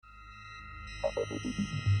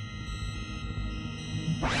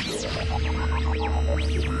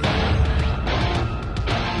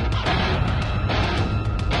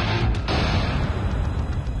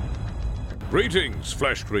Greetings,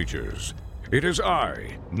 flesh creatures. It is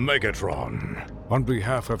I, Megatron. On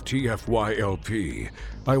behalf of TFYLP,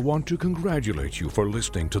 I want to congratulate you for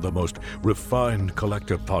listening to the most refined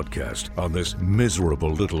collective podcast on this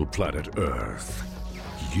miserable little planet Earth.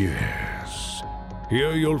 Yes.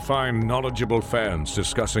 Here you'll find knowledgeable fans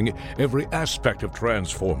discussing every aspect of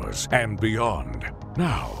Transformers and beyond.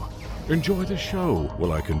 Now, enjoy the show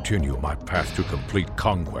while I continue my path to complete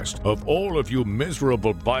conquest of all of you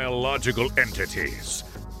miserable biological entities.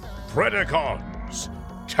 Predacons,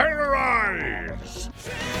 terrorize!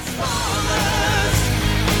 Transformers,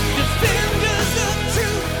 defenders of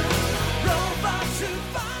truth, robots who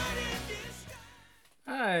fight in disguise.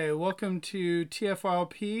 Hi, welcome to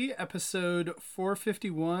TFYLP episode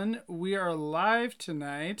 451. We are live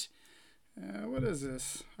tonight. What is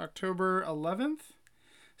this? October 11th?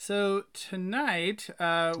 So tonight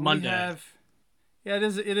Monday. We have, yeah,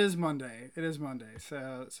 it is Monday. It is Monday.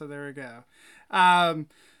 So there we go.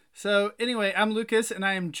 So anyway, I'm Lucas, and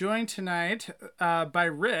I am joined tonight by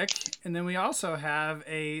Rick, and then we also have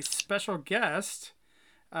a special guest,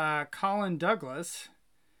 Colin Douglas.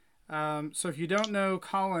 So if you don't know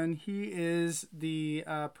Colin, he is the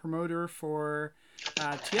promoter for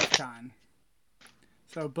TFCon.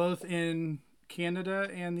 So both in Canada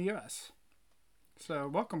and the U.S. So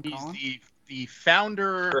welcome, Colin. He's the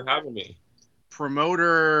founder, for having me.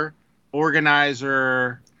 promoter,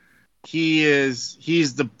 organizer. He's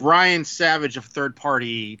the Brian Savage of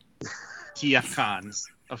third-party TFCons,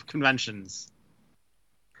 of conventions.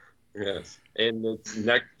 Yes, and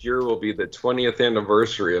next year will be the 20th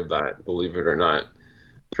anniversary of that. Believe it or not,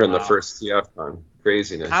 from the first TFCon.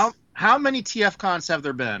 Craziness. How many TFCons have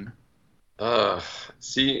there been?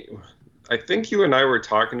 See, I think you and I were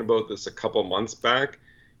talking about this a couple months back,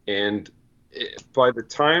 and by the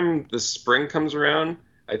time the spring comes around,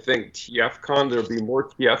 I think TFCon, there'll be more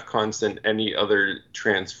TFCons than any other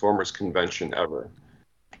Transformers convention ever.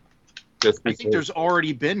 I think there's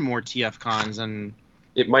already been more TFCons, and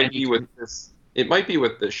it might be with this. It might be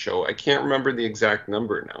with this show. I can't remember the exact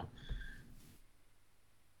number now.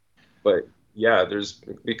 But yeah,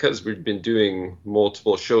 because we've been doing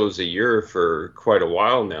multiple shows a year for quite a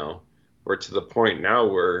while now. We're to the point now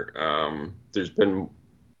where there's been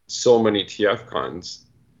so many TFCons.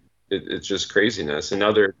 It's just craziness. And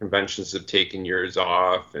other conventions have taken years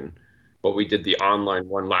off. But we did the online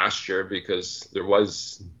one last year because there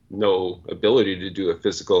was no ability to do a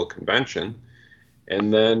physical convention.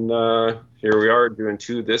 And then here we are doing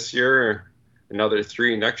 2 this year, another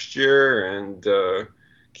 3 next year, and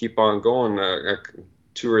keep on going,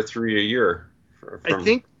 2 or 3 a year. I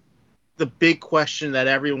think the big question that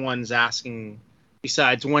everyone's asking,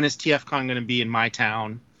 besides when is TFCon going to be in my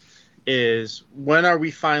town, is when are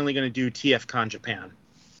we finally going to do TFCon Japan?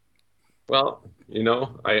 Well,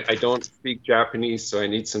 I don't speak Japanese, so I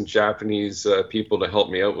need some Japanese people to help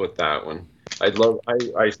me out with that one. I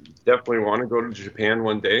definitely want to go to Japan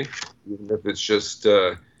one day, even if it's just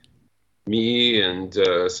me and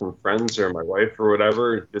some friends or my wife or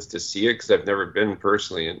whatever, just to see it, because I've never been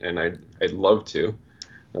personally, and I'd love to.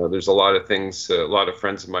 There's a lot of things, a lot of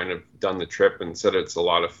friends of mine have done the trip and said it's a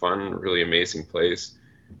lot of fun, really amazing place.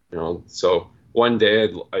 So one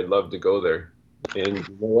day I'd love to go there. And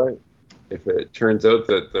you know what? If it turns out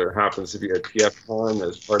that there happens to be a TFCon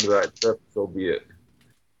as part of that trip, so be it.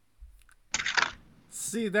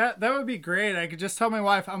 See, that would be great. I could just tell my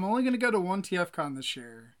wife I'm only going to go to one TFCon this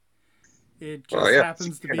year. It just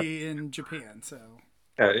happens to be in Japan, so.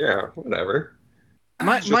 Yeah, whatever.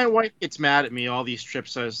 My wife gets mad at me all these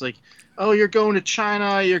trips. I was like, oh, you're going to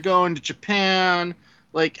China, you're going to Japan.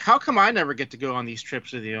 Like, how come I never get to go on these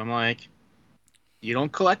trips with you? I'm like, you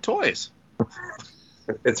don't collect toys.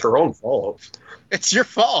 It's her own fault. It's your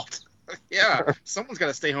fault. Yeah, someone's got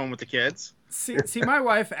to stay home with the kids. See, my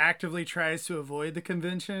wife actively tries to avoid the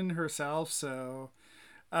convention herself. So,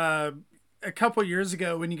 a couple years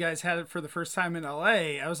ago, when you guys had it for the first time in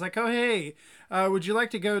LA, I was like, "Oh, hey, would you like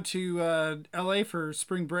to go to LA for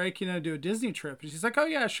spring break? Do a Disney trip?" And she's like, "Oh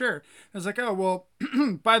yeah, sure." I was like, "Oh well,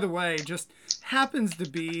 by the way, just happens to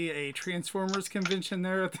be a Transformers convention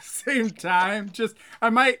there at the same time. I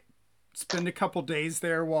might spend a couple days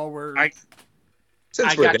there while we're." I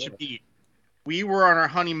got you beat. We were on our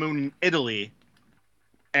honeymoon in Italy,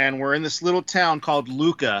 and we're in this little town called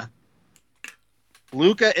Lucca,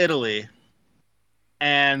 Italy,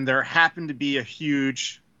 and there happened to be a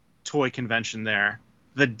huge toy convention there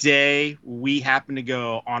the day we happened to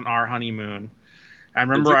go on our honeymoon. I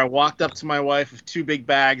remember I walked up to my wife with 2 big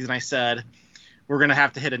bags and I said, "We're gonna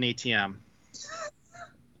have to hit an ATM."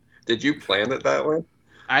 Did you plan it that way?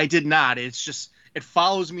 I did not. It's just it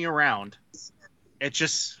follows me around. It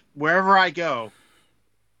just wherever I go,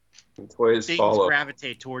 Toys things follow.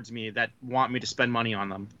 gravitate towards me that want me to spend money on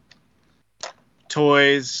them.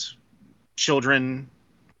 Toys, children.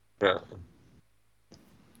 Yeah.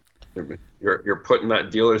 You're putting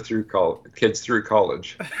that dealer through kids through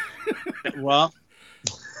college. Well,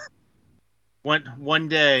 one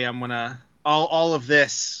day I'm gonna all of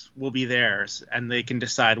this will be theirs, and they can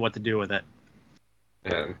decide what to do with it.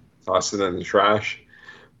 And toss it in the trash.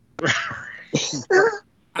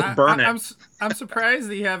 Burn it. I'm surprised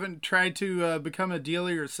that you haven't tried to become a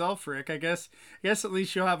dealer yourself, Rick. I guess at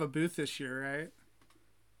least you'll have a booth this year, right?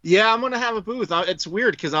 Yeah, I'm gonna have a booth. It's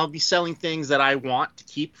weird because I'll be selling things that I want to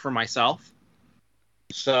keep for myself.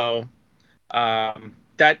 So,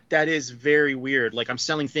 that is very weird. Like I'm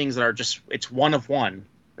selling things that are just it's one of one.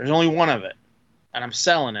 There's only one of it, and I'm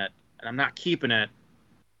selling it, and I'm not keeping it,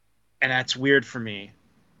 and that's weird for me.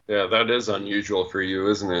 Yeah, that is unusual for you,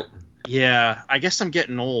 isn't it? Yeah, I guess I'm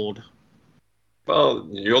getting old. Well,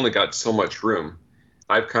 you only got so much room.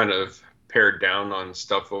 I've kind of pared down on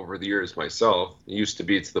stuff over the years myself. It used to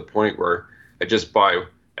be to the point where I just buy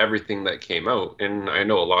everything that came out, and I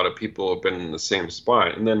know a lot of people have been in the same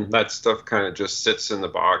spot, and then that stuff kind of just sits in the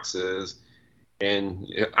boxes. And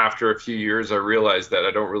after a few years, I realized that I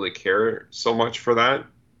don't really care so much for that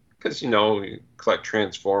because, you collect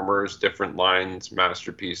Transformers, different lines,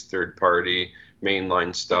 Masterpiece, third party,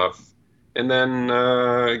 mainline stuff. And then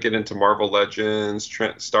get into Marvel Legends,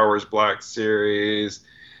 Star Wars Black Series,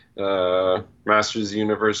 Masters of the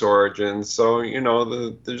Universe Origins. So,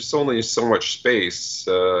 there's only so much space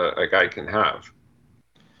a guy can have.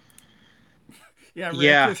 Yeah, Rick,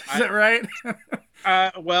 Yeah, is that right?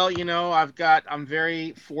 Well, I'm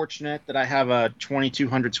very fortunate that I have a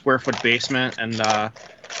 2,200 square foot basement and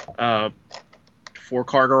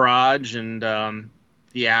 4-car garage and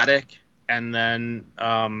the attic, and then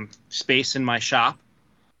space in my shop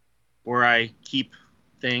where I keep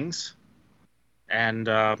things. And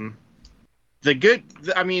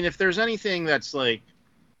if there's anything that's like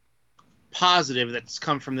positive that's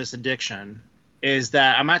come from this addiction, is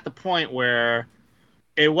that I'm at the point where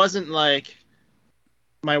it wasn't like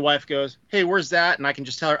my wife goes, "Hey, where's that?" And I can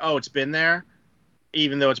just tell her, "Oh, it's been there,"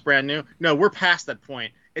 even though it's brand new. No, we're past that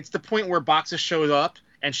point. It's the point where boxes show up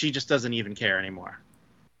and she just doesn't even care anymore.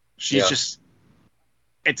 She's just,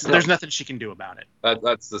 there's nothing she can do about it.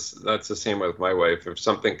 That's the same with my wife. If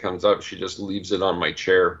something comes up, she just leaves it on my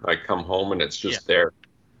chair. I come home and it's just there.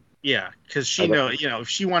 Yeah, because she knows, if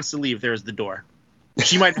she wants to leave, there's the door.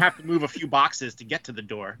 She might have to move a few boxes to get to the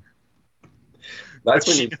door. That's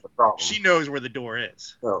when you have a problem. She knows where the door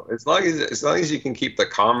is. No, as long as you can keep the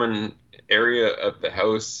common area of the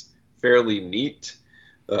house fairly neat,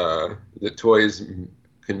 the toys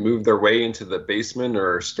can move their way into the basement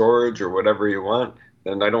or storage or whatever you want,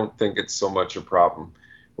 then I don't think it's so much a problem.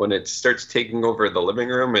 When it starts taking over the living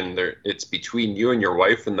room and it's between you and your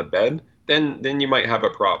wife in the bed, then you might have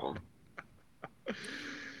a problem.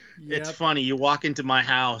 Yep. It's funny. You walk into my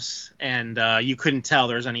house and you couldn't tell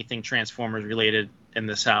there was anything Transformers related in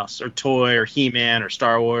this house, or toy, or He-Man, or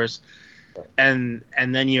Star Wars, and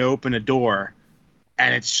then you open a door,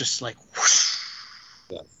 and it's just like whoosh.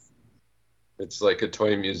 Yes. It's like a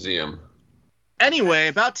toy museum. Anyway,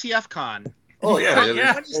 about TFCon. Oh yeah. When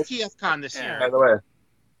is TFCon this year? By the way.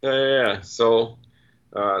 Yeah. So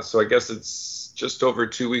I guess it's just over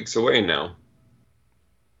 2 weeks away now.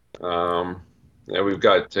 Yeah, we've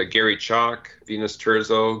got Gary Chalk, Venus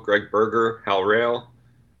Terzo, Greg Berger, Hal Rail,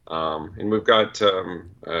 and we've got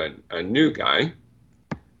a new guy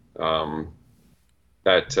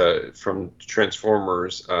that from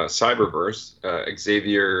Transformers Cyberverse,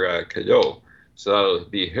 Xavier Caillot. So that'll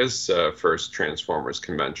be his first Transformers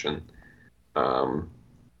convention.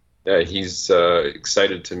 Yeah, he's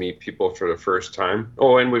excited to meet people for the first time.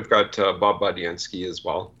 Oh, and we've got Bob Budiansky as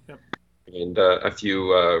well. Yep. And a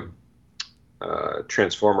few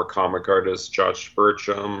Transformer comic artists, Josh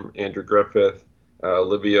Burcham, Andrew Griffith,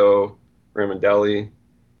 Livio Ramondelli,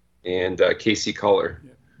 and Casey Culler.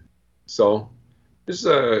 Yep. So there's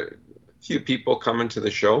a few people coming to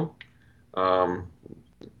the show.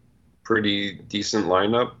 Pretty decent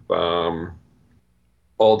lineup.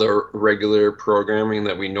 All the regular programming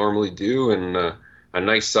that we normally do, and a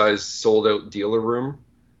nice size sold out dealer room.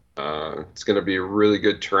 It's going to be a really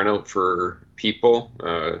good turnout for people.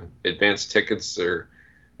 Advanced tickets are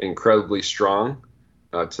incredibly strong,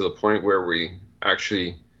 to the point where we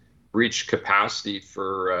actually reached capacity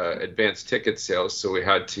for advanced ticket sales, so we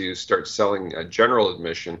had to start selling general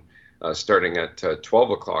admission starting at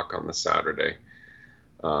 12 o'clock on the Saturday,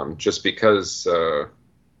 just because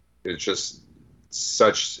it's just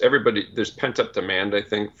there's pent-up demand, I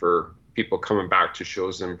think, for people coming back to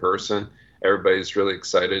shows in person. Everybody's really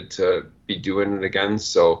excited to be doing it again.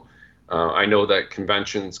 So I know that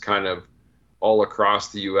conventions kind of all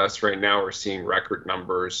across the U.S. right now are seeing record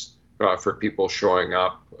numbers for people showing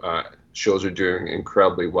up. Shows are doing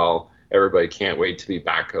incredibly well. Everybody can't wait to be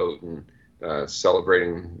back out and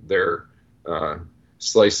celebrating their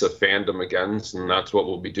slice of fandom again. And that's what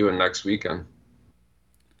we'll be doing next weekend.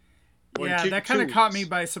 Yeah, that kind of caught me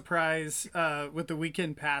by surprise with the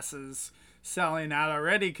weekend passes selling out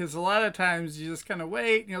already, because a lot of times you just kind of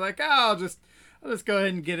wait and you're like, oh, I'll just go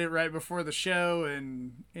ahead and get it right before the show,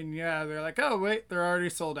 and yeah, they're like, oh wait, they're already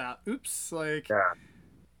sold out. Oops, like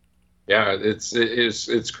yeah,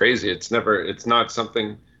 it's crazy. It's not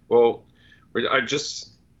something. Well,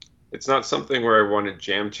 it's not something where I want to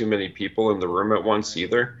jam too many people in the room at once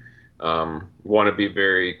either. Want to be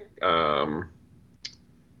very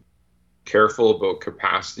careful about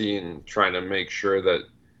capacity and trying to make sure that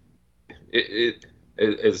it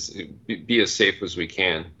be as safe as we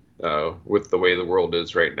can with the way the world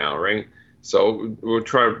is right now, right? So we'll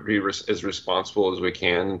try to be as responsible as we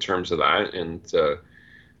can in terms of that, and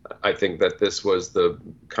I think that this was the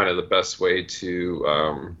best way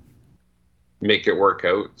to make it work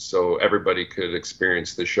out so everybody could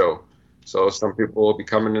experience the show. So some people will be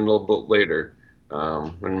coming in a little bit later,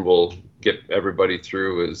 and we'll get everybody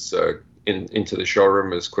through into the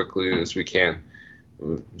showroom as quickly as we can.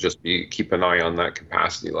 Just keep an eye on that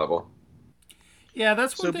capacity level. Yeah,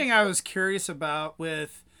 that's one thing I was curious about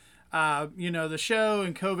with, the show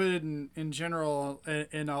and COVID and in general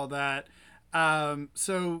and all that.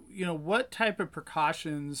 So, what type of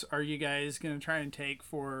precautions are you guys going to try and take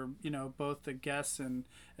for, both the guests and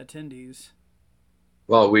attendees?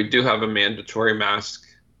 Well, we do have a mandatory mask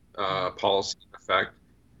policy in effect.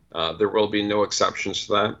 There will be no exceptions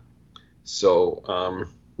to that. So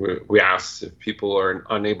we ask if people are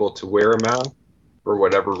unable to wear a mask for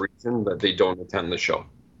whatever reason that they don't attend the show,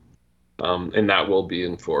 and that will be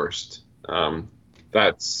enforced.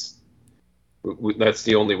 That's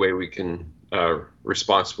the only way we can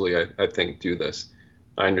responsibly, I think, do this.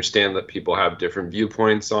 I understand that people have different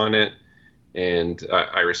viewpoints on it, and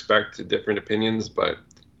I respect different opinions, but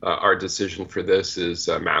our decision for this is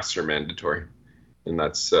masks are mandatory, and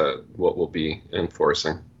that's what we'll be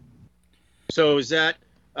enforcing. So is that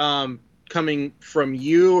coming from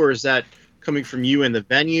you, or is that coming from you in the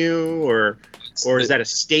venue, or is that a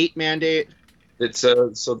state mandate? It's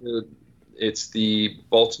it's the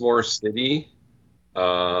Baltimore City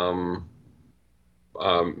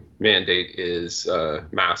mandate is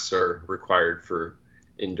masks are required for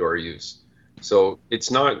indoor use. So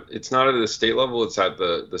it's not at the state level, it's at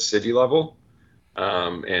the city level.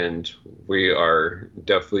 And we are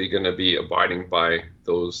definitely going to be abiding by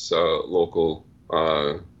those local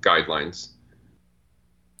guidelines.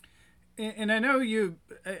 And I know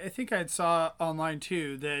I think I saw online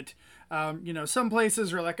too that, some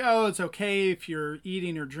places are like, oh, it's okay if you're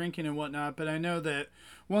eating or drinking and whatnot. But I know that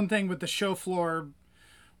one thing with the show floor,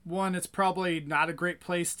 one, it's probably not a great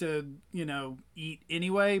place to, eat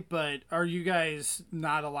anyway. But are you guys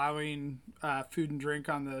not allowing food and drink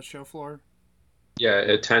on the show floor? Yeah,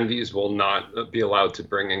 attendees will not be allowed to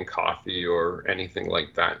bring in coffee or anything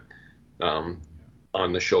like that on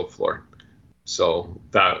the show floor. So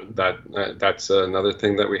that's another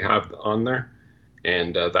thing that we have on there,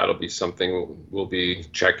 and that'll be something we'll be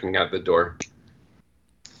checking at the door.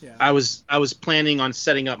 Yeah. I was planning on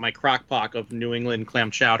setting up my crock pot of New England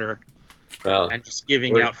clam chowder and just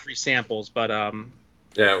giving out free samples, but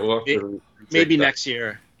yeah, maybe next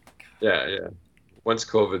year. Yeah. Once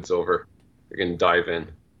COVID's over, we can dive in.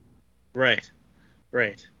 Right.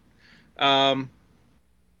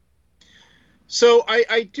 So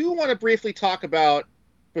I do want to briefly talk about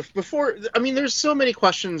before. I mean, there's so many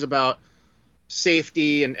questions about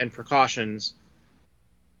safety and precautions.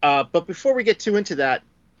 But before we get too into that,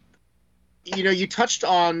 you touched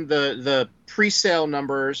on the pre-sale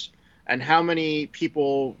numbers and how many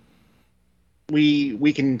people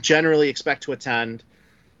we can generally expect to attend.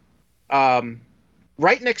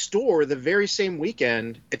 Right next door, the very same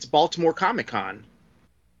weekend, it's Baltimore Comic-Con.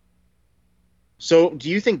 So do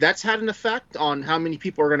you think that's had an effect on how many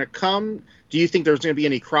people are going to come? Do you think there's going to be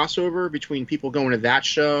any crossover between people going to that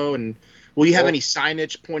show? And will you have any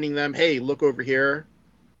signage pointing them, hey, look over here?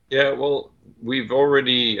 Yeah, well, we've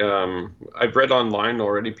already, I've read online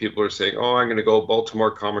already, people are saying, oh, I'm going to go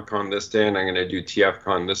Baltimore Comic Con this day and I'm going to do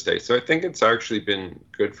TFCon this day. So I think it's actually been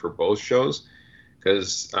good for both shows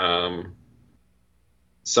because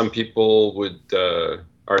some people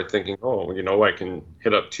are thinking, oh, I can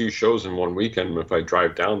hit up 2 shows in one weekend if I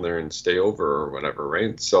drive down there and stay over or whatever,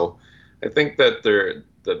 right? So I think that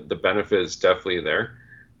the benefit is definitely there.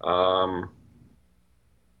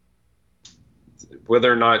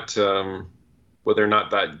 Whether or not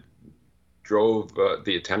that drove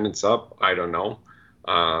the attendance up, I don't know.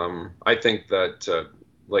 I think that,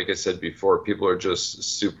 like I said before, people are just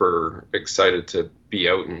super excited to be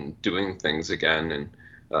out and doing things again, and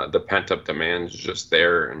the pent-up demand is just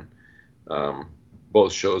there. And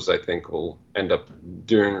both shows, I think, will end up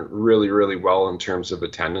doing really, really well in terms of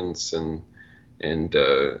attendance and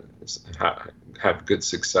have good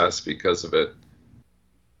success because of it.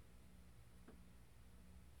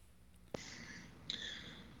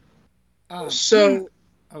 So,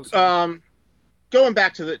 sorry. going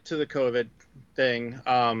back to the COVID thing,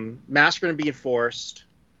 masks are going to be enforced.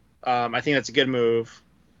 I think that's a good move.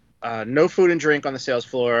 No food and drink on the sales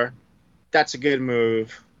floor. That's a good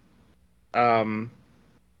move.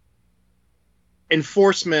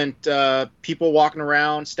 Enforcement, people walking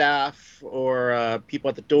around, staff, or people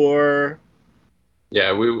at the door.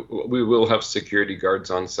 Yeah, we will have security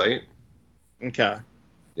guards on site. Okay.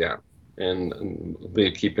 Yeah, and we'll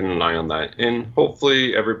be keeping an eye on that. And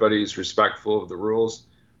hopefully everybody's respectful of the rules.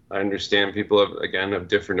 I understand people have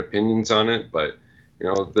different opinions on it, but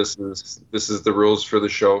this is the rules for the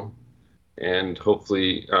show. And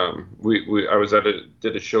hopefully, I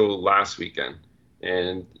did a show last weekend,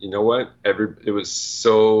 and you know what? Everybody was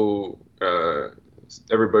so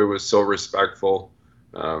respectful.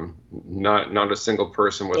 Not a single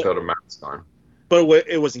person without a mask on. But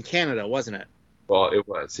it was in Canada, wasn't it? Well, it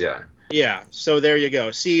was, yeah. Yeah. So there you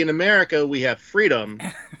go. See, in America, we have freedom,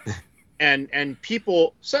 and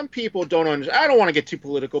some people don't understand. I don't want to get too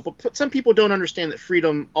political, but some people don't understand that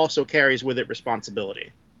freedom also carries with it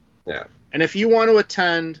responsibility. Yeah. And if you want to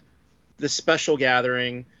attend this special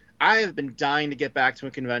gathering, I have been dying to get back to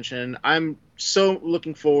a convention. I'm so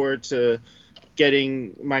looking forward to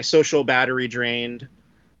getting my social battery drained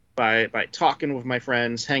by talking with my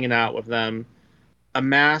friends, hanging out with them. A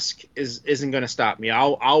mask isn't going to stop me.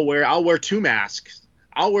 I'll wear 2 masks.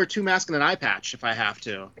 I'll wear 2 masks and an eye patch if I have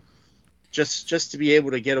to, just to be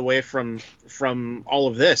able to get away from all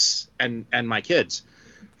of this and my kids.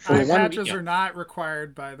 Eye patches are not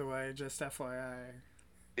required, by the way, just FYI.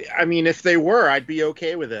 I mean, if they were, I'd be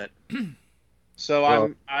okay with it.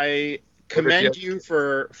 So I commend you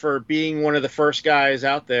for being one of the first guys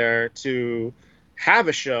out there to have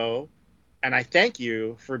a show, and I thank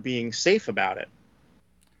you for being safe about it.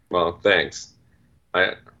 Well, thanks.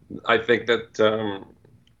 I think that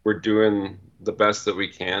we're doing the best that we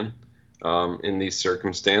can in these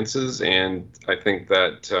circumstances, and I think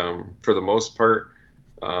that for the most part,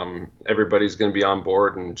 everybody's going to be on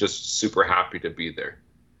board and just super happy to be there.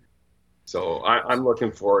 So I'm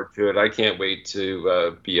looking forward to it. I can't wait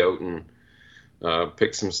to be out and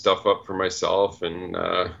pick some stuff up for myself and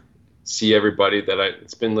see everybody that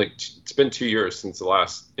it's been 2 years since the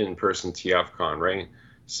last in-person TFCon, right?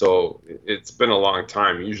 So it's been a long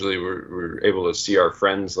time. Usually we're able to see our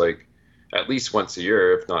friends like at least once a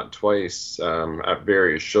year, if not twice, at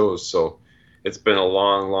various shows. So it's been a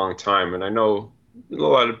long, long time. And I know a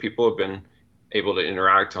lot of people have been able to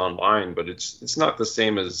interact online, but it's not the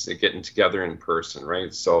same as getting together in person,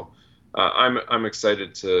 right? So I'm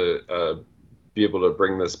excited to be able to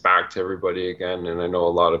bring this back to everybody again, and I know a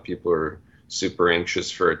lot of people are super anxious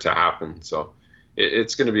for it to happen. So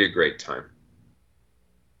it's going to be a great time.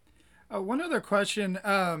 One other question,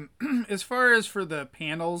 as far as for the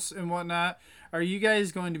panels and whatnot, are you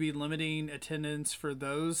guys going to be limiting attendance for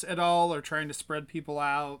those at all, or trying to spread people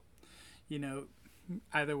out,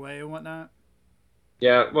 either way and whatnot?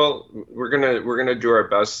 Yeah, well, we're gonna do our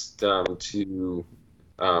best to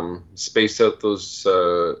space out those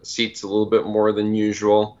seats a little bit more than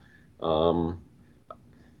usual. The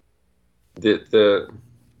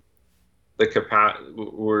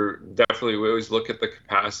capacity, we always look at the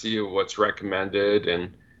capacity of what's recommended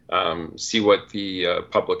and see what the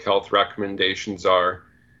public health recommendations are,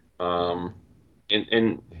 and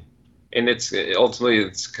it's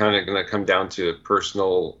ultimately kind of going to come down to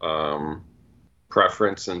personal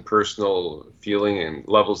preference and personal feeling and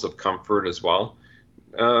levels of comfort as well.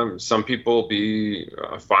 Some people will be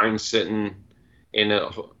fine sitting in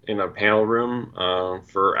a panel room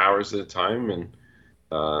for hours at a time and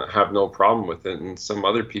have no problem with it, and some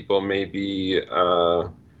other people may be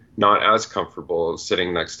not as comfortable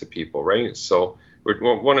sitting next to people, right? So we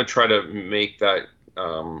want to try to make that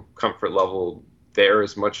comfort level there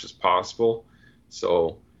as much as possible.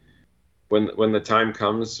 So when the time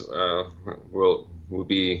comes, we'll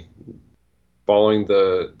be following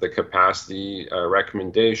the capacity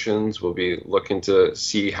recommendations. We'll be looking to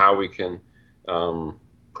see how we can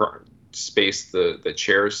space the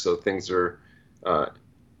chairs so things are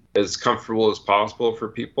as comfortable as possible for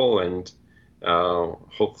people, and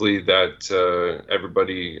hopefully that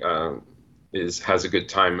everybody has a good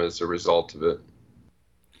time as a result of it.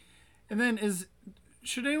 And then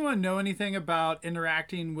should anyone know anything about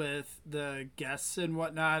interacting with the guests and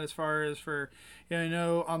whatnot, as far as for, I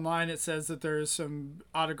know online it says that there's some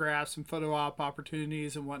autographs and photo op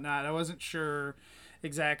opportunities and whatnot. I wasn't sure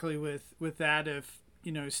exactly with that, if,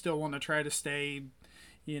 you still want to try to stay,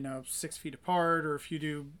 6 feet apart, or if you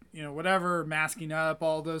do, whatever, masking up,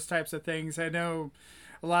 all those types of things. I know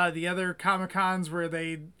a lot of the other Comic-Cons where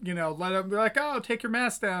they, let them be like, oh, take your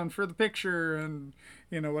mask down for the picture and,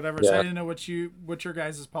 whatever. Yeah. So I didn't know what your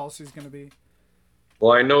guys' policy is going to be.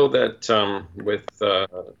 Well, I know that with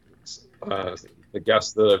the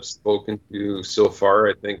guests that I've spoken to so far,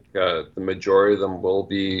 I think the majority of them will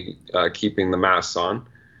be keeping the masks on.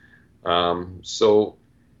 So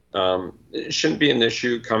it shouldn't be an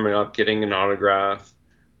issue coming up, getting an autograph.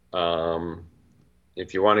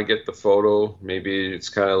 If you want to get the photo, maybe it's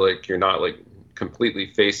kind of like you're not like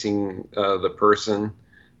completely facing the person,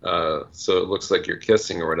 so it looks like you're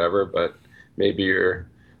kissing or whatever, but maybe you're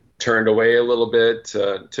turned away a little bit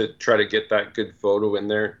to try to get that good photo in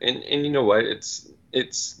there. And you know what?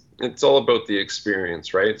 It's all about the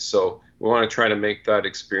experience, right? So we want to try to make that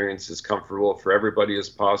experience as comfortable for everybody as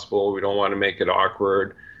possible. We don't want to make it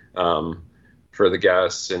awkward for the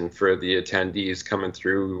guests and for the attendees coming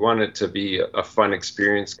through. We want it to be a fun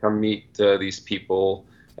experience. Come meet these people,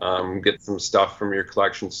 get some stuff from your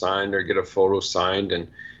collection signed, or get a photo signed. And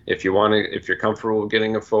if you're comfortable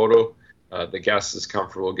getting a photo, the guest is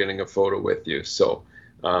comfortable getting a photo with you. So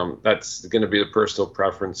that's going to be the personal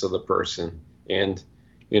preference of the person. And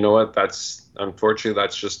you know what? Unfortunately,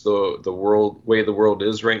 that's just the way the world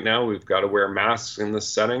is right now. We've got to wear masks in this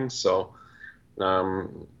setting. So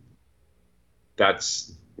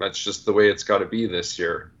that's just the way it's got to be this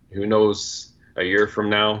year. Who knows, a year from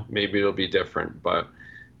now, maybe it'll be different. But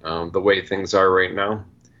the way things are right now,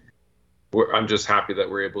 I'm just happy that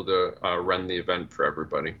we're able to run the event for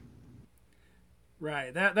everybody.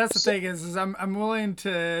 Right. That's the thing is I'm willing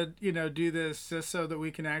to, do this just so that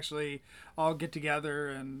we can actually all get together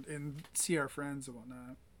and see our friends and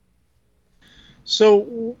whatnot.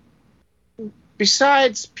 So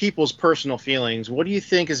besides people's personal feelings, what do you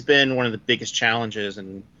think has been one of the biggest challenges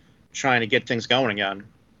in trying to get things going again?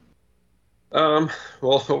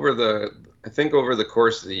 Well, over the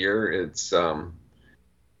course of the year, it's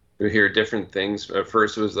we hear different things. At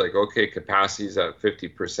first it was like, okay, capacity's at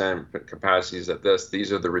 50%, but capacity's at this.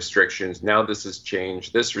 These are the restrictions. Now this has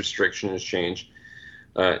changed. This restriction has changed.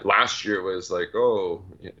 Last year it was like, oh,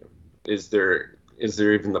 is there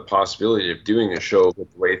even the possibility of doing a show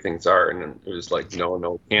with the way things are? And it was like,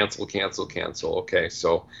 no, cancel. Okay,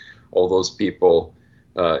 so all those people,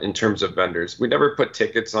 in terms of vendors, we never put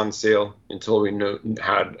tickets on sale until we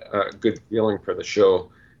had a good feeling for the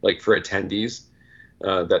show, like for attendees.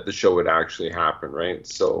 That the show would actually happen, right?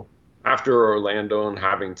 So after Orlando and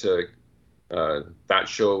having to that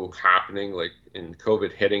show happening, like in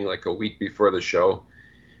COVID hitting like a week before the show,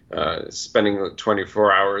 spending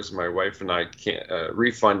 24 hours, my wife and I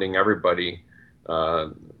refunding everybody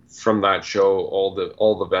from that show, all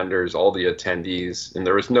the vendors, all the attendees, and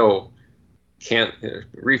there was no can't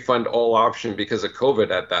refund all option because of COVID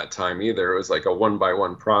at that time either. It was like a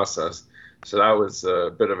 1-by-1 process, so that was a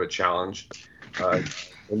bit of a challenge.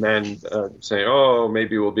 And then saying, oh,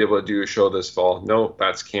 maybe we'll be able to do a show this fall. No,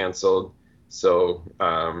 that's canceled. So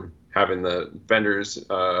having the vendors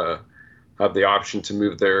have the option to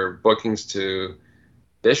move their bookings to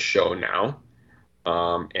this show now.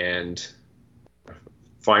 And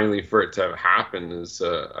finally for it to happen is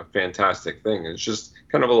a fantastic thing. It's just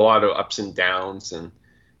kind of a lot of ups and downs and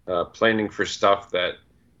planning for stuff that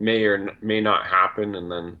may or may not happen. And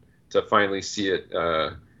then to finally see it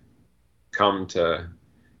come to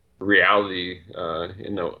reality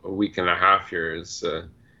in a week and a half here is a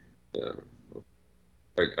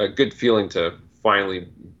good feeling to finally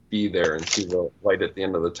be there and see the light at the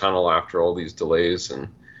end of the tunnel after all these delays and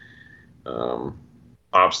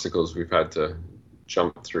obstacles we've had to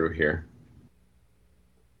jump through here.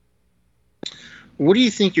 What do you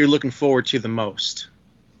think you're looking forward to the most?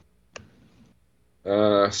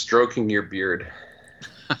 Stroking your beard.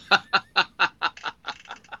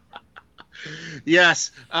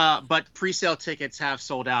 Yes, but pre-sale tickets have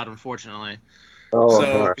sold out, unfortunately. Oh, So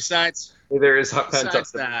darn. besides There is pent up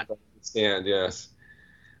besides that, stand. Yes.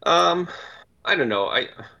 I don't know.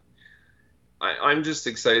 I'm just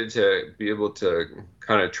excited to be able to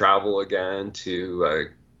kind of travel again, to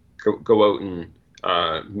go out and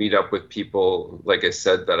meet up with people, like I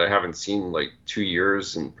said, that I haven't seen like 2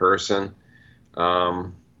 years in person.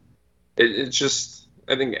 Um, it's just,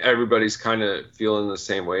 I think everybody's kind of feeling the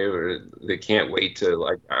same way, where they can't wait to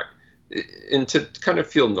like and to kind of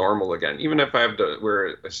feel normal again, even if I have to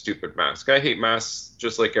wear a stupid mask. I hate masks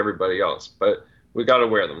just like everybody else, but we got to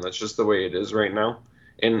wear them. That's just the way it is right now.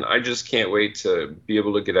 And I just can't wait to be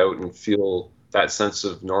able to get out and feel that sense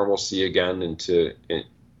of normalcy again, and to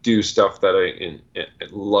do stuff that I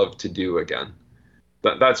love to do again.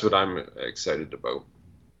 That's what I'm excited about.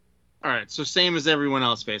 all right. So same as everyone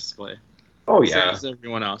else, basically. Oh Same yeah. as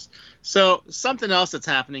everyone else. So something else that's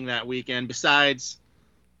happening that weekend besides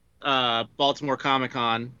Baltimore Comic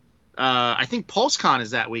Con, I think PulseCon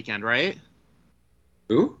is that weekend, right?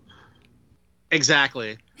 Who?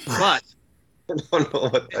 Exactly. But I don't know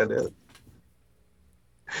what that is.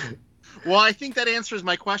 well, I think that answers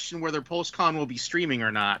my question whether PulseCon will be streaming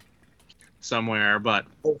or not somewhere. But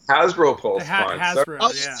Hasbro The Pulse Con. Hasbro,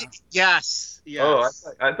 oh yeah. yes, yes.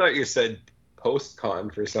 Oh, I thought you said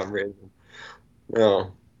PostCon for some reason.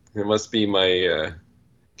 No, it must be my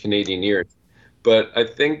Canadian ears. But I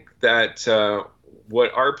think that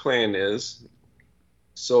what our plan is,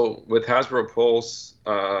 so with Hasbro Pulse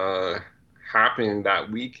happening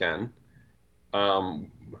that weekend,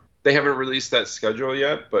 they haven't released that schedule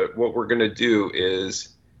yet. But what we're going to do is,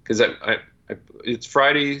 because it's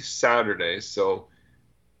Friday, Saturday, so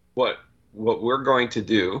what we're going to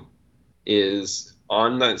do is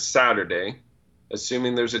on that Saturday,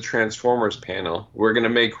 assuming there's a Transformers panel, we're going to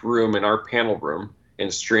make room in our panel room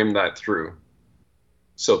and stream that through,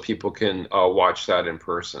 so people can watch that in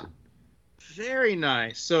person. Very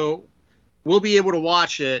nice. So we'll be able to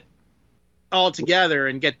watch it all together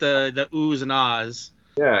and get the oohs and ahs.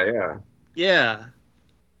 Yeah. Yeah.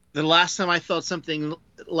 The last time I felt something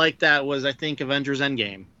like that was, I think, Avengers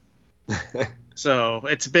Endgame. So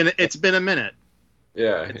it's been a minute.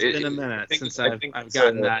 Yeah. It's been a minute since I've it's,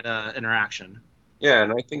 gotten that interaction. Yeah,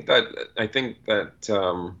 and I think that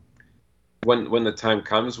when the time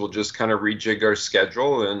comes, we'll just kind of rejig our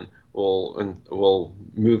schedule, and we'll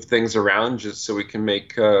move things around just so we can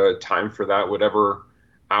make time for that, whatever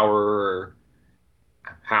hour or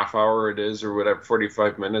half hour it is, or whatever,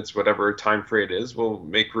 45 minutes, whatever time frame it is. We'll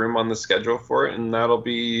make room on the schedule for it, and that'll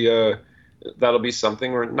be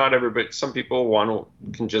something where not everybody, some people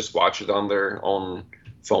can just watch it on their own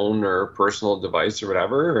phone or personal device or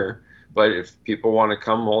whatever. But if people want to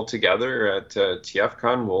come all together at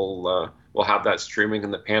TFCon, we'll have that streaming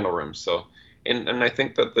in the panel room. So, and I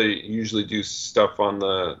think that they usually do stuff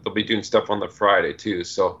they'll be doing stuff on the Friday too.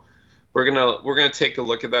 So we're gonna take a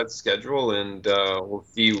look at that schedule, and we'll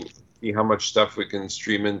see how much stuff we can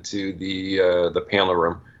stream into the panel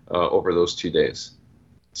room over those 2 days.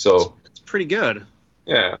 So It's pretty good.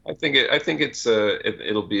 yeah, I think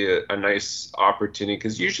it'll be a nice opportunity,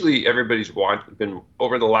 because usually everybody's been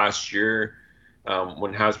over the last year,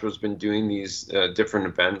 when Hasbro's been doing these different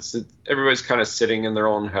events. Everybody's kind of sitting in their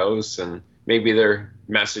own house, and maybe they're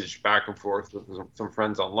messaged back and forth with some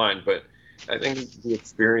friends online. But I think the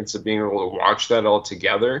experience of being able to watch that all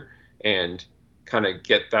together and kind of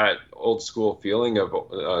get that old school feeling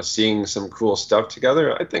of seeing some cool stuff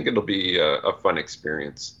together, I think it'll be a fun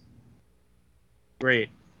experience. Great.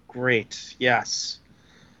 Yes.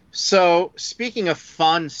 So speaking of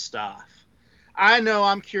fun stuff, I know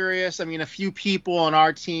I'm curious. I mean, a few people on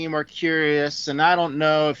our team are curious, and I don't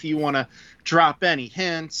know if you want to drop any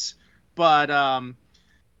hints, but the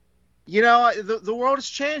world has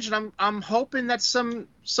changed, and I'm hoping that some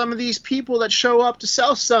of these people that show up to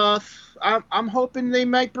sell stuff, I'm hoping they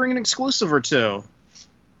might bring an exclusive or two.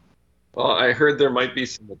 Well, I heard there might be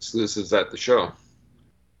some exclusives at the show.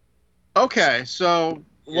 Okay, so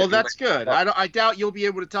Yeah, that's good. I doubt you'll be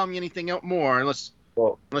able to tell me anything more unless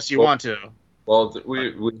you well, want to. Well,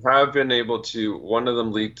 we have been able to. One of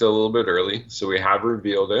them leaked a little bit early, so we have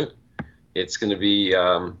revealed it. It's going to be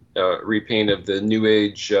a repaint of the New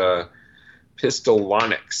Age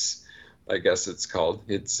Pistolonix, I guess it's called.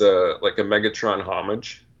 It's like a Megatron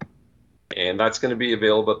homage, and that's going to be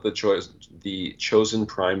available at the Chosen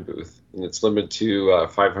Prime booth, and it's limited to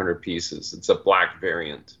 500 pieces. It's a black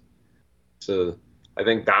variant. So I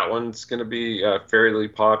think that one's going to be fairly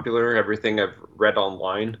popular. Everything I've read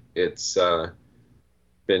online, it's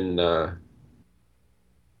been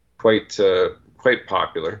quite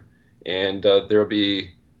popular. And there'll be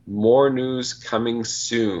more news coming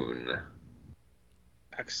soon.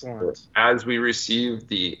 Excellent. As we receive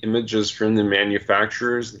the images from the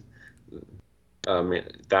manufacturers,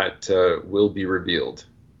 that will be revealed.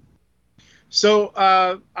 So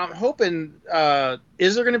I'm hoping,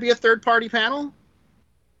 is there going to be a third-party panel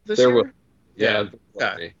this There year? will, yeah,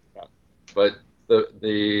 Okay. yeah. But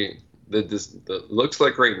the looks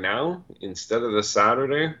like right now, instead of the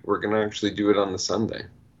Saturday, we're going to actually do it on the Sunday.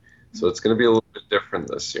 So it's going to be a little bit different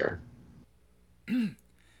this year. And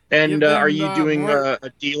Give are them, you doing more- a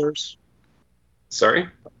dealers? Sorry?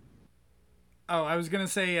 Oh, I was gonna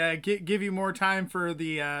say, give you more time for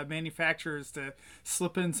the manufacturers to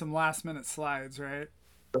slip in some last minute slides, right?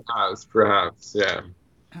 Perhaps, yeah.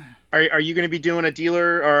 Are you going to be doing a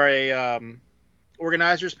dealer or a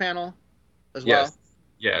organizers panel as well? Yes.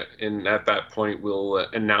 Yeah, and at that point, we'll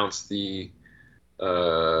announce the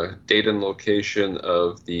date and location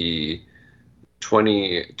of the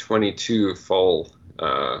 2022 fall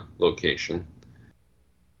location.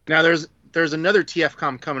 Now there's another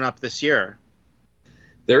TFCon coming up this year.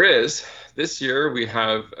 There is. This year we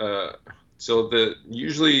have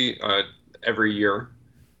usually every year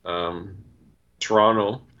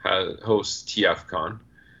Toronto hosts TFCon,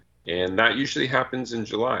 and that usually happens in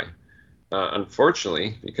July.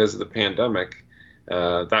 Unfortunately, because of the pandemic,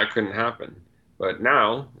 that couldn't happen. But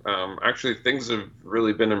now, actually, things have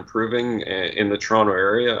really been improving in the Toronto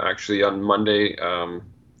area. Actually, on Monday,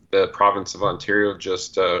 the province of Ontario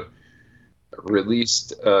just released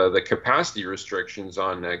the capacity restrictions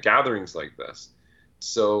on gatherings like this.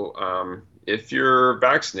 So if you're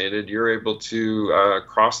vaccinated, you're able to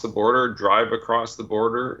cross the border, drive across the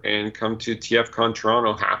border, and come to TFCon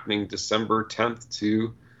Toronto, happening December 10th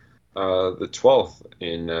to the 12th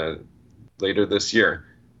in later this year.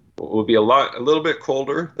 It will be a little bit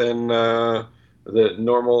colder than the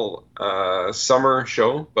normal summer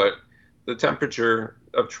show, but the temperature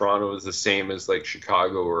of Toronto is the same as like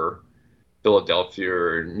Chicago or Philadelphia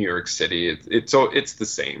or New York City. It's the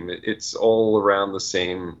same. It's all around the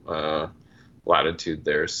same latitude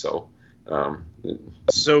there. So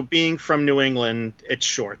So being from New England, it's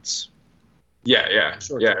shorts. yeah.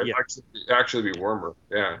 Shorts, It'd yeah. actually be warmer.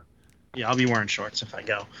 Yeah. Yeah, I'll be wearing shorts if I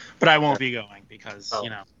go, but I won't be going because Oh.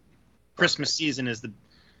 Christmas season is the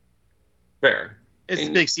Fair.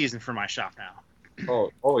 big season for my shop now.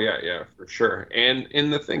 Oh yeah, for sure. And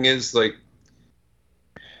the thing is, like,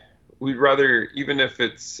 we'd rather, even if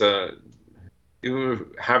it's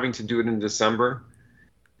having to do it in December,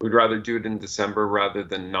 we'd rather do it in December rather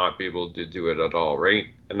than not be able to do it at all, right?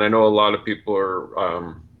 And I know a lot of people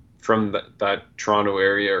are from that Toronto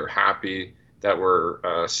area are happy that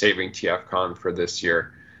we're saving TFCon for this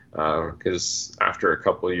year, because after a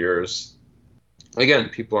couple of years, again,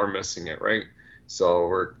 people are missing it, right? So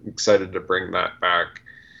we're excited to bring that back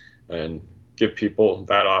and give people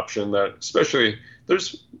that option. That especially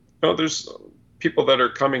there's people that are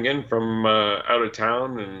coming in from out of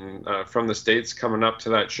town and from the States coming up to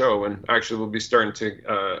that show, and actually we'll be starting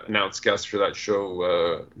to announce guests for that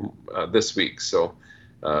show this week. So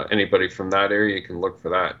anybody from that area can look for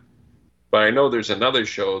that. But I know there's another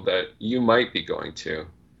show that you might be going to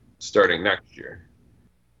starting next year.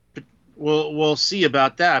 We'll see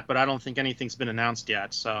about that, but I don't think anything's been announced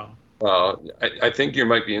yet. So Well, I think you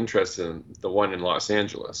might be interested in the one in Los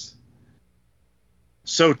Angeles.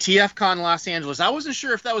 So TFCon Los Angeles. I wasn't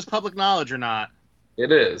sure if that was public knowledge or not.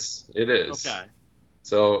 It is. Okay.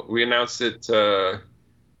 So we announced it. It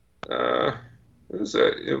was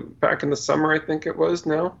back in the summer, I think it was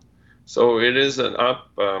now. So it is an up.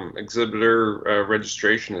 Exhibitor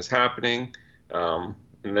registration is happening, and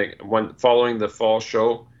following the fall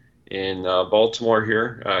show in Baltimore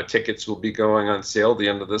here, tickets will be going on sale the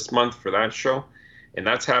end of this month for that show, and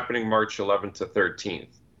that's happening March 11th to 13th.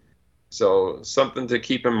 So something to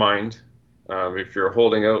keep in mind if you're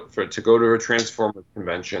holding out to go to a Transformers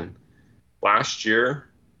convention. Last year,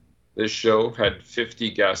 this show had 50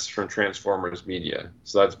 guests from Transformers Media.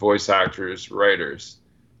 So that's voice actors, writers,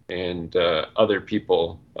 and other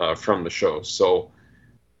people from the show. So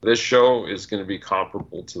this show is going to be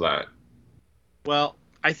comparable to that. Well,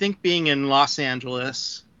 I think being in Los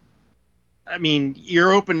Angeles, I mean,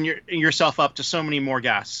 you're opening yourself up to so many more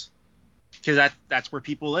guests because that's where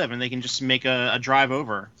people live and they can just make a drive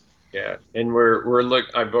over. Yeah, and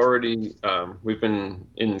we've been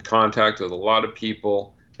in contact with a lot of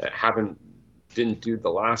people that didn't do the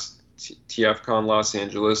last TFCon Los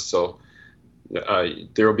Angeles, so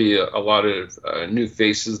there will be a lot of new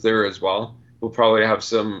faces there as well. We'll probably have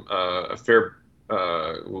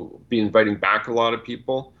we'll be inviting back a lot of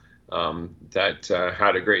people that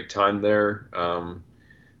had a great time there.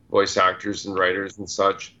 voice actors and writers and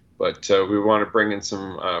such, but we want to bring in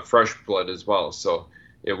some fresh blood as well. So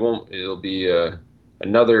it'll be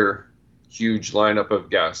another huge lineup of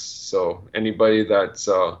guests. So anybody that's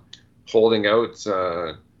holding out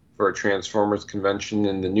for a Transformers convention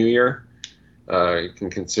in the new year, you can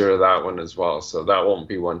consider that one as well. So that won't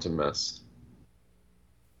be one to miss.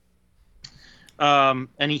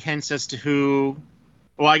 Any hints as to who?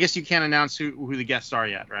 Well, I guess you can't announce who the guests are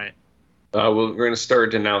yet, right? We're going to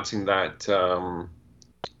start announcing that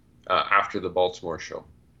after the Baltimore show.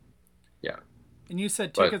 Yeah. And you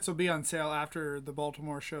said tickets will be on sale after the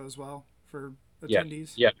Baltimore show as well for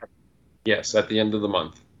attendees? Yeah. Yes, at the end of the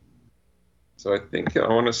month. So I think I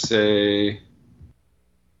want to say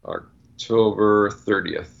October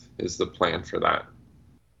 30th is the plan for that.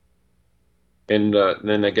 And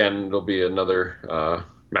then again, it'll be another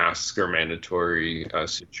mask or mandatory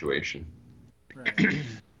situation. Right.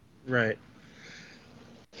 Right.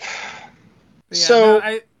 Yeah, So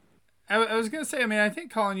no, I was gonna say, I mean, I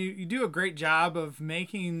think Colin, you do a great job of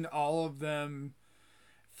making all of them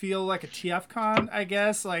feel like a TFCon. I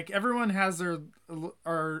guess like everyone has their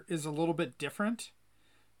or is a little bit different,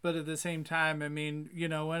 but at the same time, I mean, you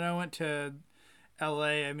know, when I went to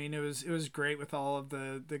LA, I mean, it was great with all of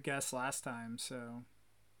the guests last time. So.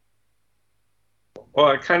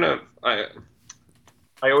 Well,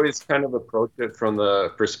 I always kind of approach it from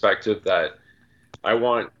the perspective that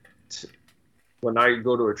when I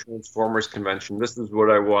go to a Transformers convention, this is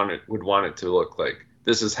what I would want it to look like.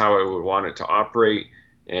 This is how I would want it to operate.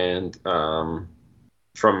 And from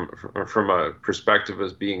a perspective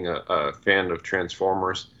as being a fan of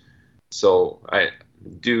Transformers, so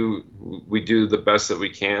we do the best that we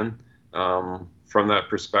can from that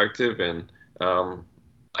perspective. And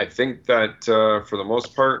I think that for the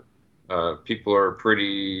most part, people are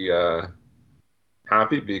pretty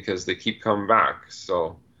happy because they keep coming back.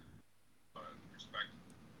 So,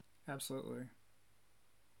 Absolutely.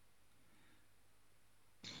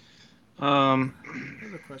 What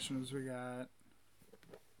other questions we got?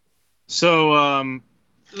 So I'm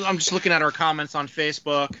just looking at our comments on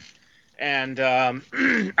Facebook, and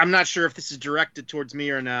I'm not sure if this is directed towards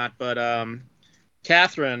me or not, but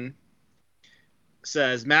Catherine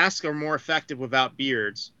says masks are more effective without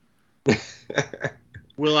beards.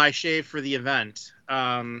 Will I shave for the event?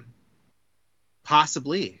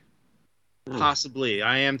 Possibly. Possibly.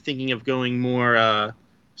 I am thinking of going more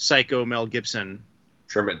psycho Mel Gibson.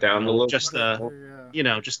 trim it down a little. Just bit.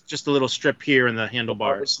 just a little strip here in the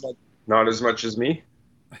handlebars. Not as much as me.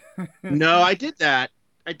 No, I did that.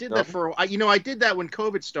 I did that I did that when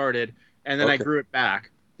COVID started, and then I grew it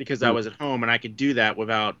back because I was at home and I could do that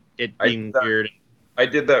without it being weird. I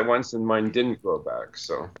did that once and mine didn't grow back,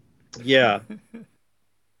 so. Yeah.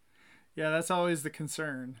 Yeah, that's always the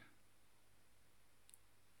concern.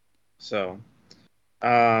 So,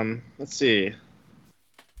 let's see.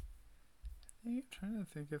 I'm trying to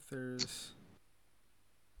think if there's...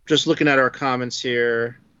 Just looking at our comments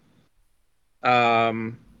here.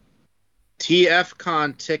 TFCon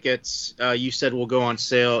tickets, you said will go on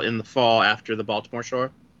sale in the fall after the Baltimore show?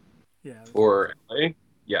 Yeah. For LA?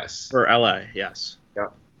 Yes. For LA, yes. Yeah.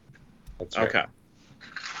 That's right. Okay.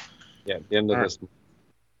 Yeah, at the end of this.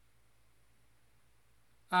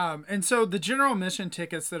 And so the general admission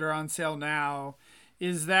tickets that are on sale now,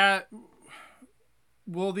 will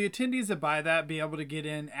the attendees that buy that be able to get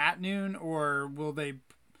in at noon, or will they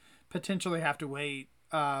potentially have to wait?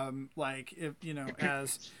 Like if,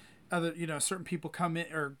 as other, certain people come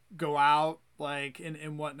in or go out, like,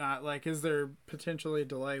 and whatnot, like, is there potentially a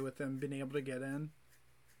delay with them being able to get in?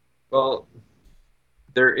 Well,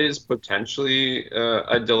 there is potentially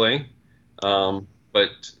a delay,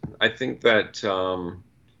 but I think that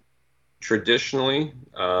traditionally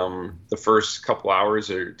the first couple hours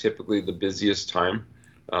are typically the busiest time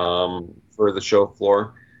for the show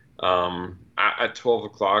floor. At 12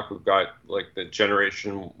 o'clock, we've got like the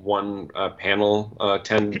Generation 1 panel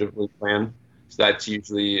tentatively planned. So that's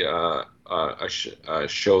usually a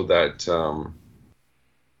show that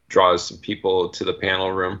draws some people to the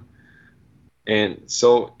panel room. And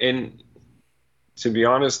so, to be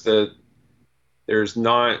honest, there's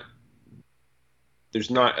not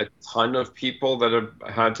a ton of people that have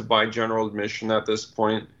had to buy general admission at this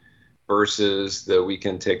point versus the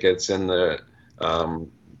weekend tickets and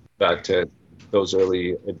those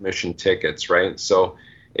early admission tickets, right? So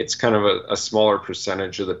it's kind of a smaller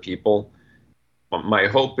percentage of the people. My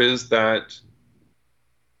hope is that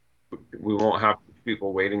we won't have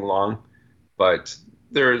people waiting long, but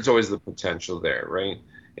there's always the potential there, right?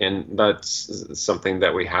 And that's something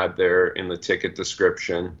that we had there in the ticket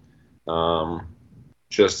description.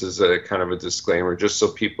 just as a kind of a disclaimer, just so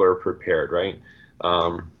people are prepared, right?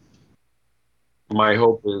 My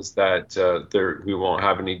hope is that we won't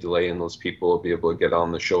have any delay and those people will be able to get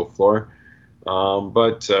on the show floor.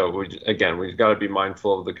 But we've got to be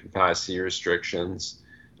mindful of the capacity restrictions.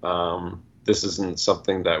 This isn't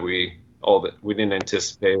something that we didn't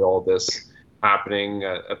anticipate all this happening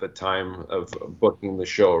at the time of booking the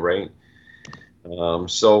show, right?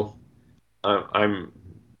 So I'm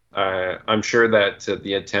sure that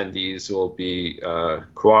the attendees will be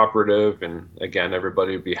cooperative, and again,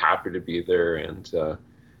 everybody will be happy to be there and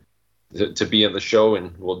to be in the show,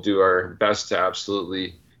 and we'll do our best to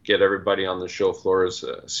absolutely get everybody on the show floor as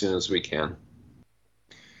soon as we can.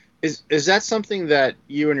 Is that something that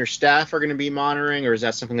you and your staff are going to be monitoring, or is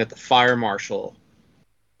that something that the fire marshal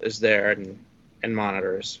is there and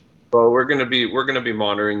monitors? Well, we're going to be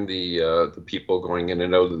monitoring the people going in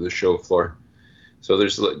and out of the show floor. So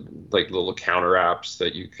there's like little counter apps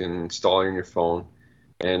that you can install on your phone,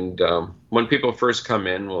 and when people first come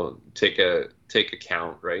in, we'll take a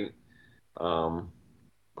count, right?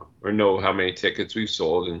 Or know how many tickets we've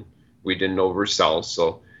sold, and we didn't oversell,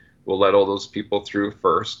 so we'll let all those people through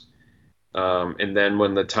first. And then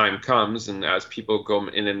when the time comes, and as people go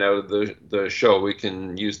in and out of the show, we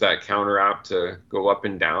can use that counter app to go up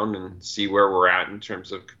and down and see where we're at in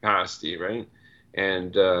terms of capacity, right?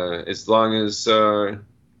 And as long as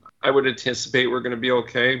I would anticipate we're going to be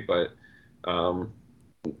okay, but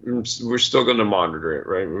we're still going to monitor it,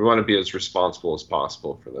 right? We want to be as responsible as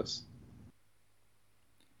possible for this.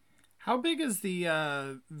 How big is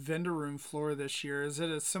the vendor room floor this year? Is it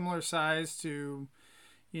a similar size to,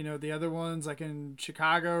 the other ones like in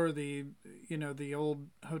Chicago, or the old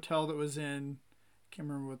hotel that was in, I can't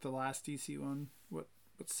remember what the last DC one, what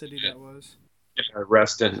city that was? Yeah,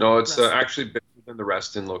 Reston. No, it's Reston. Actually bigger than the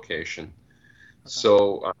Reston location.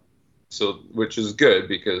 Okay. So which is good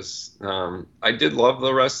because I did love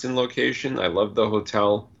the Reston location. I love the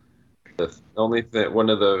hotel. The only thing, one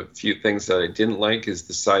of the few things that I didn't like is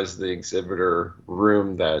the size of the exhibitor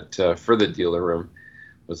room that for the dealer room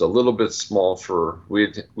was a little bit small we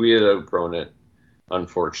had outgrown it,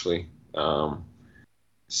 unfortunately.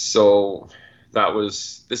 So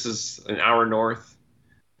this is an hour north.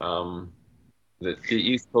 The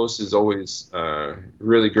East Coast is always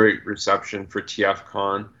really great reception for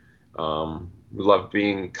TFCon. We love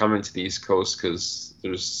coming to the East Coast because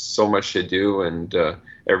there's so much to do, and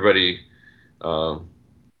everybody,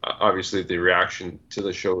 obviously the reaction to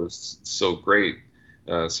the show is so great,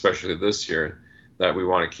 especially this year, that we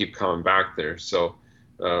want to keep coming back there. So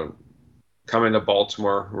coming to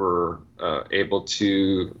Baltimore, we're able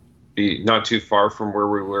to be not too far from where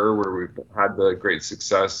we've had the great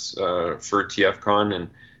success for TFCon, and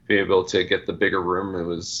be able to get the bigger room. It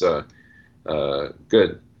was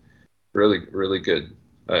good. Really, really good.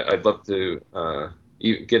 I'd love to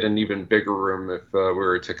get an even bigger room if we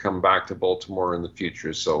were to come back to Baltimore in the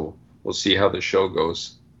future. So we'll see how the show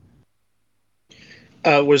goes.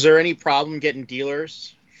 Was there any problem getting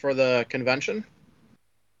dealers for the convention?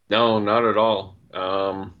 No, not at all.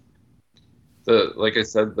 Like I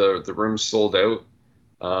said, the room sold out.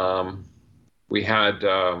 We had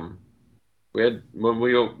when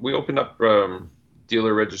we opened up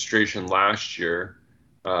dealer registration last year.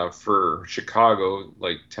 For Chicago,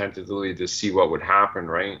 like tentatively to see what would happen,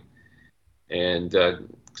 right? And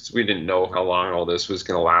because we didn't know how long all this was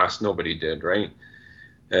going to last, nobody did, right?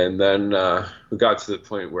 And then we got to the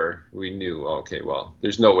point where we knew, okay, well,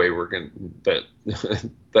 there's no way we're going that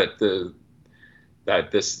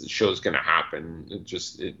this show is going to happen.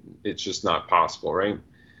 It's just not possible, right?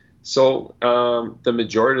 So the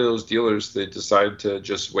majority of those dealers, they decided to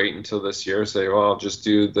just wait until this year, say, well, I'll just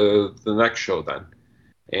do the next show then.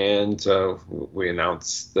 And we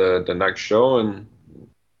announced the next show, and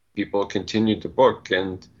people continued to book.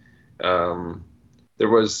 And there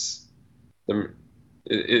was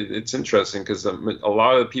it's interesting because a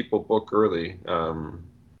lot of people book early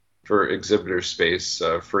for exhibitor space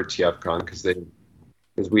for TFCon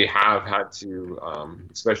because we have had to,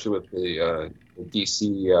 especially with the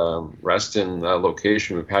DC Reston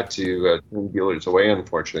location, we've had to turn dealers away,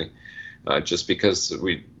 unfortunately, just because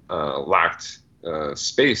we lacked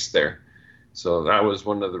space there. So that was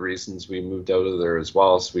one of the reasons we moved out of there as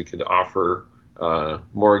well, so we could offer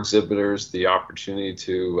more exhibitors the opportunity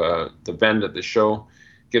to vend at the show.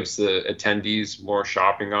 Gives the attendees more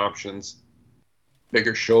shopping options,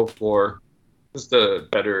 bigger show floor, just a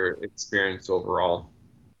better experience overall.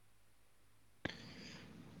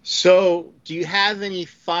 So do you have any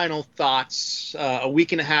final thoughts a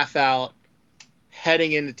week and a half out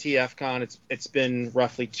heading into TFCon? It's been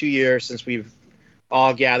roughly 2 years since we've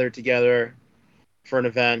all gathered together. for an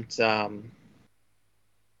event.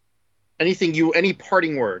 Any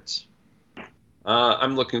parting words?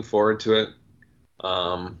 I'm looking forward to it.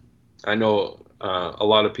 I know a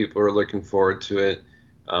lot of people are looking forward to it.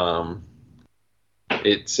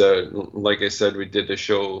 It's like I said, we did a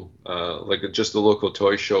show, just a local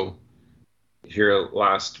toy show here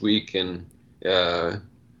last week, and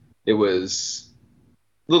it was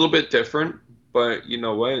a little bit different. But you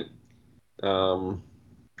know what? From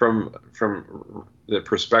the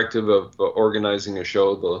perspective of organizing a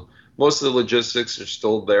show, most of the logistics are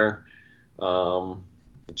still there.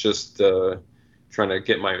 Just trying to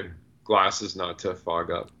get my glasses not to fog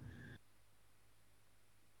up.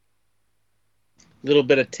 Little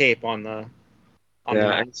bit of tape on the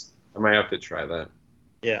Yeah, mask. I might have to try that.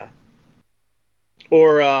 Yeah.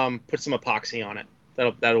 Or put some epoxy on it.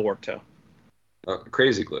 That'll work too.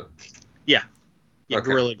 Crazy glue. Yeah. Okay.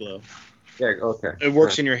 Gorilla Glue. Yeah. Okay. It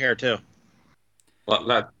works in your hair too.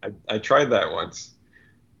 Well, I tried that once.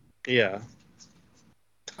 Yeah.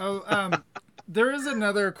 Oh, there is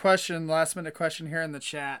another question, last minute question here in the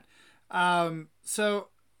chat. So,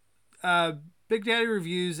 Big Daddy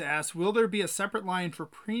Reviews asks, will there be a separate line for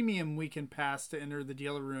premium weekend pass to enter the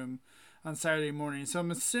dealer room on Saturday morning? So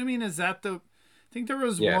I'm assuming, is that I think there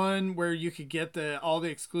was one where you could get all the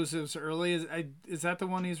exclusives early. Is that the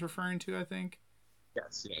one he's referring to, I think?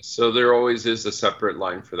 Yes. So there always is a separate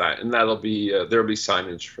line for that, and there'll be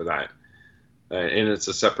signage for that, and it's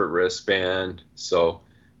a separate wristband. So,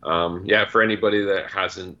 for anybody that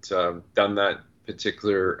hasn't done that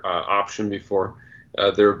particular option before,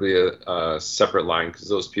 there will be a separate line because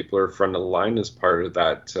those people are front of the line as part of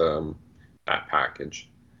that package,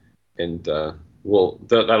 and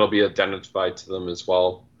that'll be identified to them as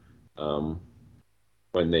well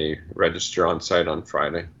when they register on site on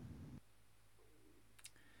Friday.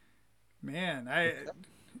 Man, I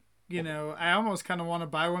almost kind of want to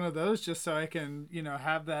buy one of those just so I can,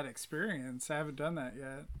 have that experience. I haven't done that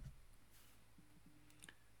yet.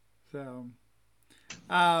 So,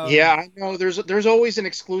 yeah, I know there's always an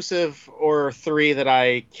exclusive or three that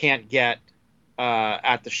I can't get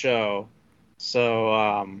at the show. So,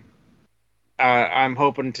 I'm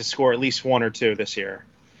hoping to score at least one or two this year.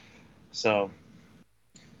 So,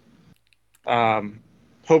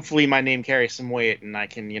 hopefully my name carries some weight and I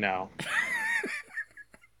can,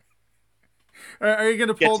 Are you going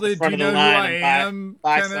to pull the do you know who I am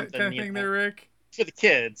kind of thing there, Rick? For the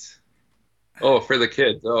kids. Oh, for the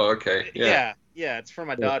kids. Oh, okay. Yeah, it's for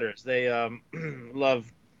my daughters. They love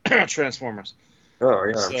Transformers. Oh,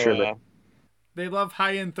 yeah, I'm sure they love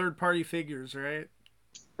high-end third-party figures, right?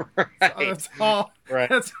 Right. That's all. Right.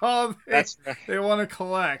 That's all That's right. they want to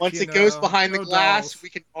collect. Once it goes behind the glass, dolls. we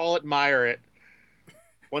can all admire it.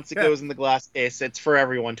 Once it goes in the glass case, it's for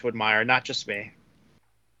everyone to admire, not just me.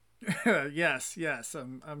 yes,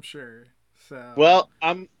 I'm sure. So well,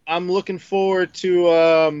 I'm looking forward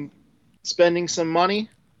to spending some money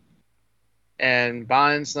and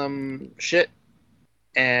buying some shit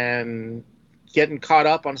and getting caught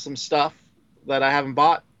up on some stuff that I haven't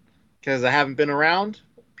bought because I haven't been around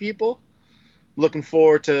people. Looking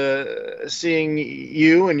forward to seeing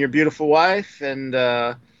you and your beautiful wife and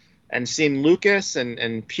seeing Lucas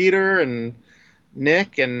and Peter and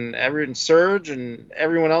Nick and Serge and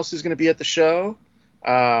everyone else who's going to be at the show.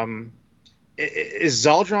 Is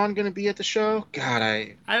Zaldron going to be at the show? God,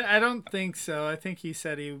 I don't think so. I think he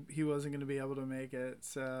said he wasn't going to be able to make it.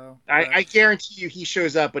 So I guarantee you he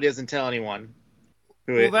shows up but doesn't tell anyone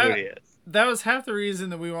who he is. That was half the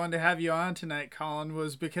reason that we wanted to have you on tonight, Colin,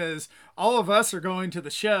 was because all of us are going to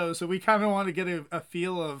the show, so we kind of want to get a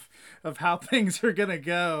feel of how things are going to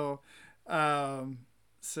go.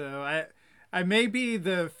 So I may be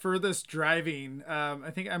the furthest driving.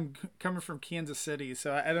 I think I'm coming from Kansas City,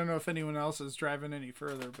 so I don't know if anyone else is driving any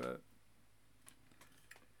further, but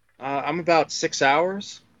I'm about 6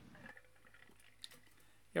 hours.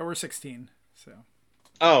 Yeah, we're 16. So.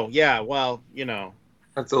 Oh yeah, well,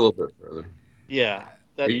 that's a little bit further. Yeah.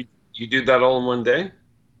 You do that all in one day?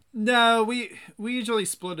 No, we usually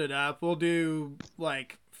split it up. We'll do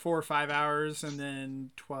like 4 or 5 hours, and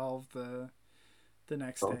then 12 the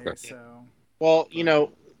next day. So. Well,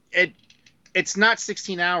 it's not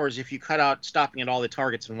 16 hours if you cut out stopping at all the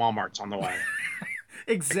Targets and Walmarts on the way.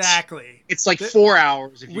 Exactly. It's like 4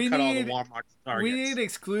 hours if you cut all the Walmarts and Targets. We need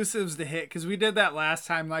exclusives to hit because we did that last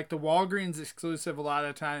time. Like the Walgreens exclusive, a lot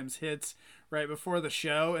of times hits right before the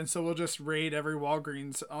show, and so we'll just raid every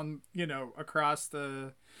Walgreens on across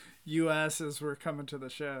the U.S. as we're coming to the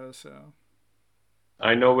show. So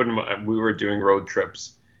I know when we were doing road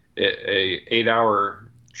trips, a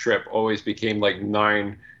 8-hour trip always became like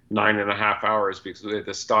 9 9.5 hours because we had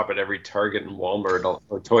to stop at every Target and Walmart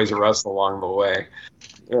or Toys R Us along the way.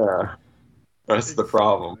 Yeah, that's the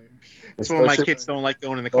problem. That's why my Especially- kids don't like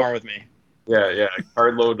going in the car with me. Yeah, a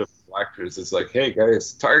carload of collectors is like, hey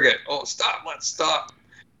guys, Target, oh stop, let's stop.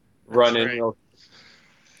 Run in. right. You know,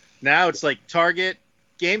 Now it's like Target,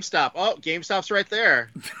 GameStop. Oh, GameStop's right there.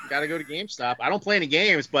 Got to go to GameStop. I don't play any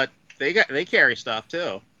games, but they carry stuff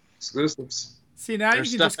too. exclusives. See, now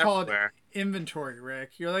There's you can just stuff call everywhere. it inventory,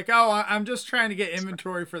 Rick. You're like, oh, I'm just trying to get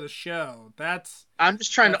inventory for the show. I'm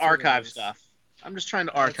just trying to That's what it archive is. stuff. I'm just trying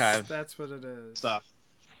to archive That's what it is. stuff.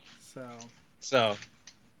 So, So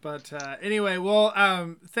but anyway, well,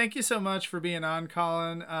 thank you so much for being on,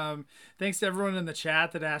 Colin. Thanks to everyone in the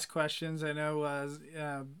chat that asked questions. I know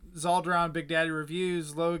Zaldron, Big Daddy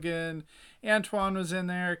Reviews, Logan, Antoine was in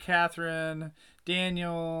there, Catherine,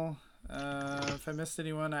 Daniel. If I missed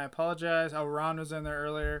anyone, I apologize. Oh, Ron was in there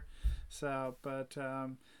earlier. So, but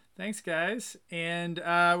thanks, guys. And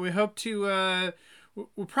we hope to...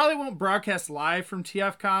 we probably won't broadcast live from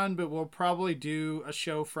TFCon, but we'll probably do a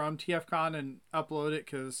show from TFCon and upload it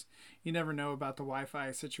because you never know about the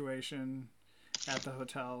Wi-Fi situation at the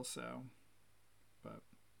hotel. So, but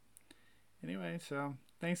anyway, so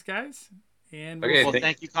thanks, guys. And Okay, well,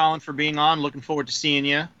 thank you, Colin, for being on. Looking forward to seeing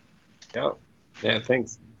you. Yeah,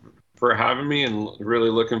 thanks for having me and really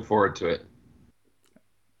looking forward to it.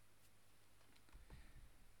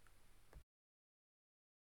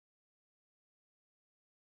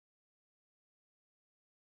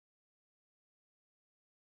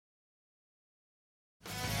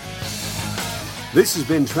 This has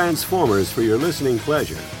been Transformers for your listening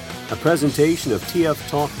pleasure, a presentation of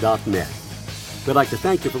tftalk.net. We'd like to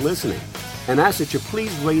thank you for listening and ask that you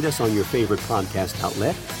please rate us on your favorite podcast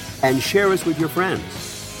outlet and share us with your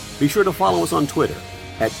friends. Be sure to follow us on Twitter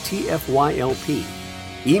at TFYLP.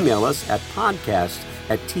 Email us at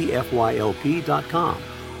podcast@tfylp.com.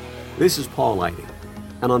 This is Paul Lighting,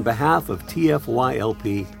 and on behalf of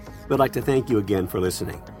TFYLP, we'd like to thank you again for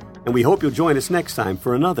listening. And we hope you'll join us next time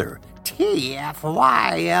for another TFYLP.